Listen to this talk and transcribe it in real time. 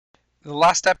The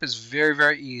last step is very,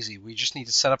 very easy. We just need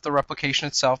to set up the replication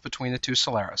itself between the two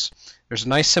Celerras. There's a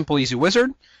nice, simple, easy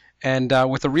wizard. And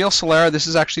with a real Celerra, this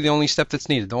is actually the only step that's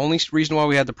needed. The only reason why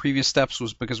we had the previous steps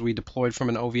was because we deployed from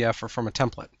an OVF or from a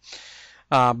template.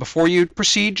 Before you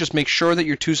proceed, just make sure that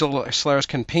your two Celerras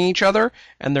can ping each other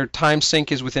and their time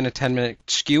sync is within a 10-minute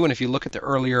skew. And if you look at the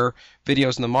earlier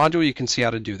videos in the module, you can see how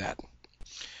to do that.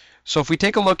 So if we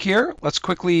take a look here, let's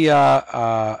quickly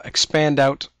expand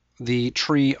out the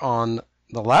tree on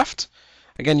the left.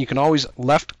 Again, you can always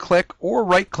left click or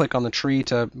right click on the tree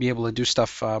to be able to do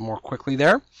stuff more quickly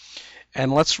there.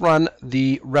 And let's run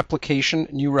the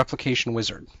new replication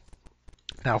wizard.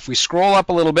 Now if we scroll up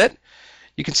a little bit,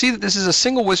 you can see that this is a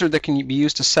single wizard that can be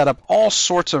used to set up all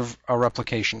sorts of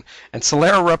replication. And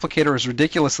Celerra Replicator is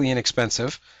ridiculously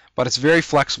inexpensive, but it's very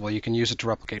flexible. You can use it to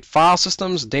replicate file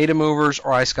systems, data movers,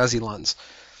 or iSCSI LUNs.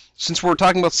 Since we're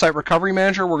talking about Site Recovery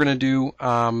Manager, we're going to do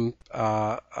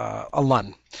a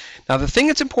LUN. Now, the thing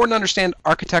that's important to understand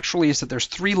architecturally is that there's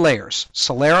three layers: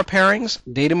 Celerra pairings,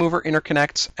 data mover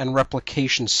interconnects, and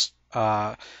replication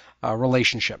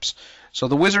relationships. So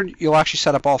the wizard, you'll actually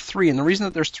set up all three, and the reason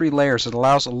that there's three layers, it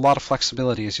allows a lot of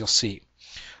flexibility, as you'll see.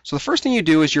 So the first thing you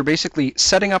do is you're basically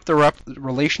setting up the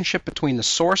relationship between the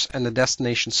source and the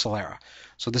destination Celerra.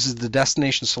 So this is the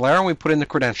destination Celerra, and we put in the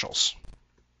credentials.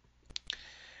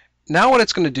 Now what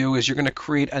it's going to do is you're going to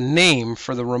create a name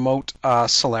for the remote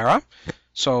Celerra.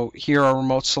 So here our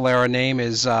remote Celerra name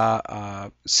is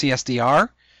CSDR.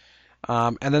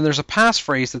 And then there's a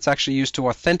passphrase that's actually used to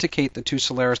authenticate the two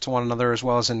Celerras to one another, as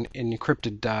well as in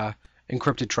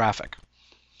encrypted traffic.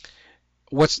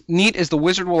 What's neat is the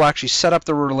wizard will actually set up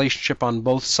the relationship on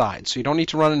both sides. So you don't need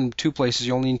to run it in two places,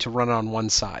 you only need to run it on one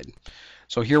side.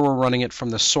 So here we're running it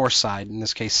from the source side, in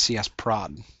this case CS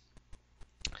prod.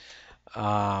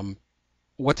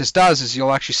 What this does is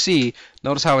you'll actually see,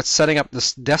 notice how it's setting up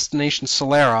this destination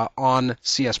Celerra on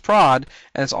CS prod,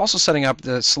 and it's also setting up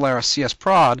the Celerra CS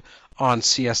prod on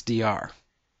CSDR.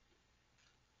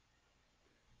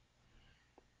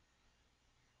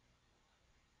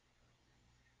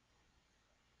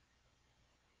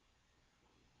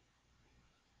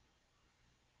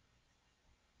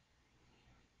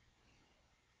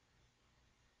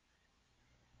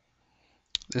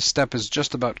 This step is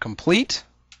just about complete.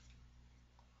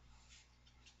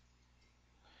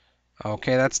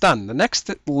 Okay, that's done. The next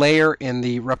layer in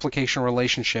the replication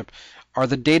relationship are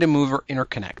the data mover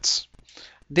interconnects.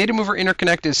 Data mover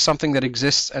interconnect is something that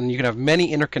exists, and you can have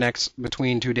many interconnects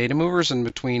between two data movers and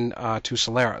between two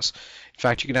Celerras. In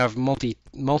fact, you can have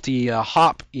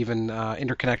multi-hop even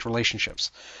interconnect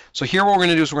relationships. So here what we're going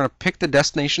to do is we're going to pick the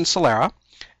destination Celerra,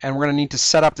 and we're going to need to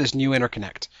set up this new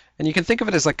interconnect. And you can think of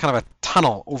it as like kind of a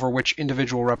tunnel over which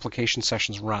individual replication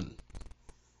sessions run.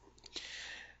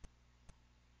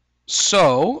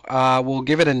 So we'll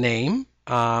give it a name,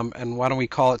 and why don't we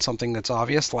call it something that's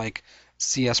obvious, like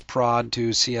CS prod to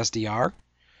CSDR.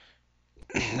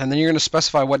 And then you're going to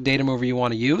specify what data mover you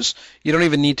want to use. You don't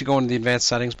even need to go into the advanced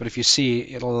settings, but if you see,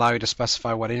 it'll allow you to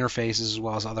specify what interfaces as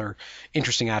well as other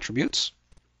interesting attributes.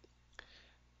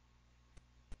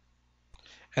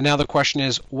 And now the question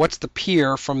is, what's the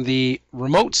peer from the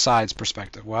remote side's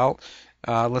perspective? Well,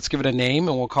 let's give it a name,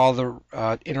 and we'll call the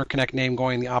interconnect name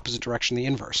going in the opposite direction, the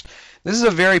inverse. This is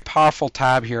a very powerful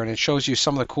tab here, and it shows you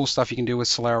some of the cool stuff you can do with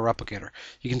Celerra Replicator.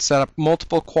 You can set up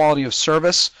multiple quality of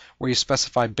service, where you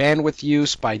specify bandwidth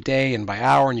use by day and by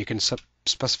hour, and you can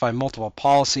specify multiple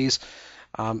policies.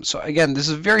 So again, this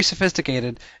is very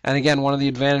sophisticated, and again, one of the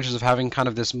advantages of having kind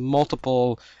of this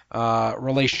multiple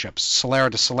relationships, Celerra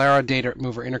to Celerra, data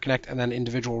mover interconnect, and then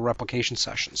individual replication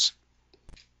sessions.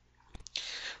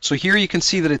 So here you can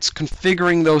see that it's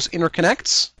configuring those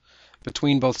interconnects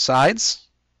between both sides.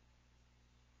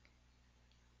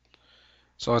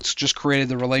 So it's just created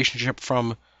the relationship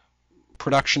from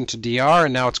production to DR,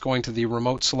 and now it's going to the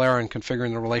remote Celerra and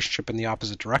configuring the relationship in the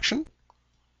opposite direction.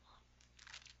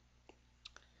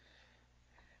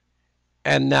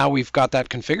 And now we've got that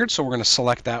configured, so we're going to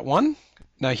select that one.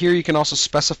 Now here you can also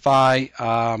specify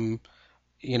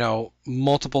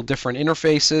multiple different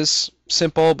interfaces,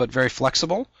 simple but very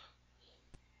flexible.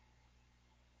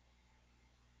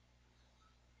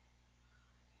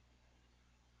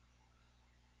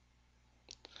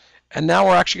 And now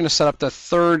we're actually going to set up the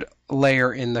third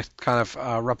layer in the kind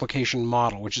of replication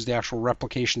model, which is the actual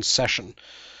replication session.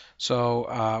 So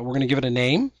we're going to give it a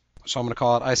name. So I'm going to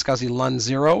call it iSCSI LUN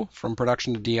 0 from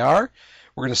production to DR.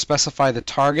 We're going to specify the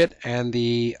target and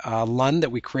the LUN that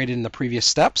we created in the previous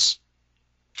steps.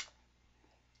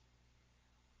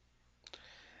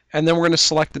 And then we're going to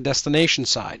select the destination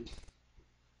side.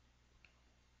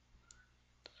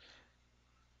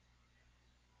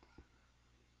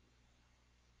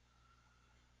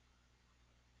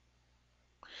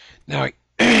 Now,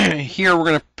 here we're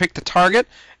going to pick the target,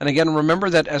 and again, remember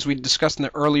that as we discussed in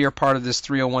the earlier part of this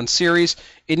 301 series,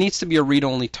 it needs to be a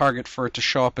read-only target for it to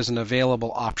show up as an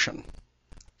available option.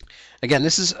 Again,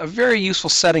 this is a very useful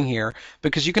setting here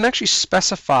because you can actually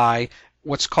specify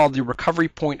what's called the recovery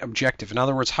point objective. In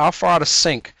other words, how far out of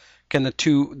sync can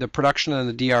the production and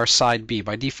the DR side be?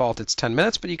 By default, it's 10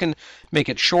 minutes, but you can make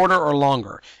it shorter or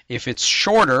longer. If it's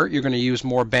shorter, you're going to use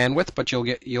more bandwidth, but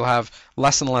you'll have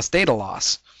less and less data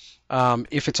loss.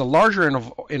 If it's a larger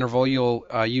interval, you'll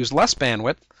use less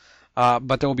bandwidth,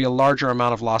 but there will be a larger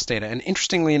amount of lost data. And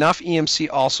interestingly enough, EMC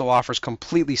also offers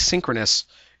completely synchronous,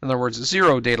 in other words,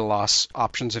 zero data loss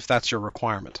options if that's your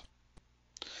requirement.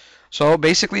 So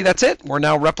basically that's it. We're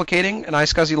now replicating an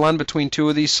iSCSI LUN between two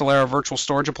of these Celerra Virtual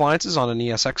Storage Appliances on an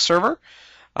ESX server.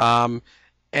 And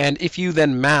if you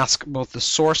then mask both the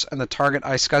source and the target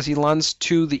iSCSI LUNs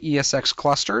to the ESX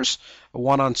clusters,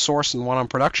 one on source and one on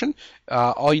production,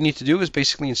 all you need to do is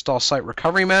basically install Site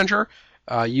Recovery Manager,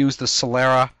 use the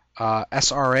Celerra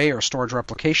SRA or Storage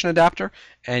Replication Adapter,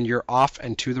 and you're off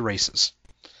and to the races.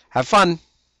 Have fun!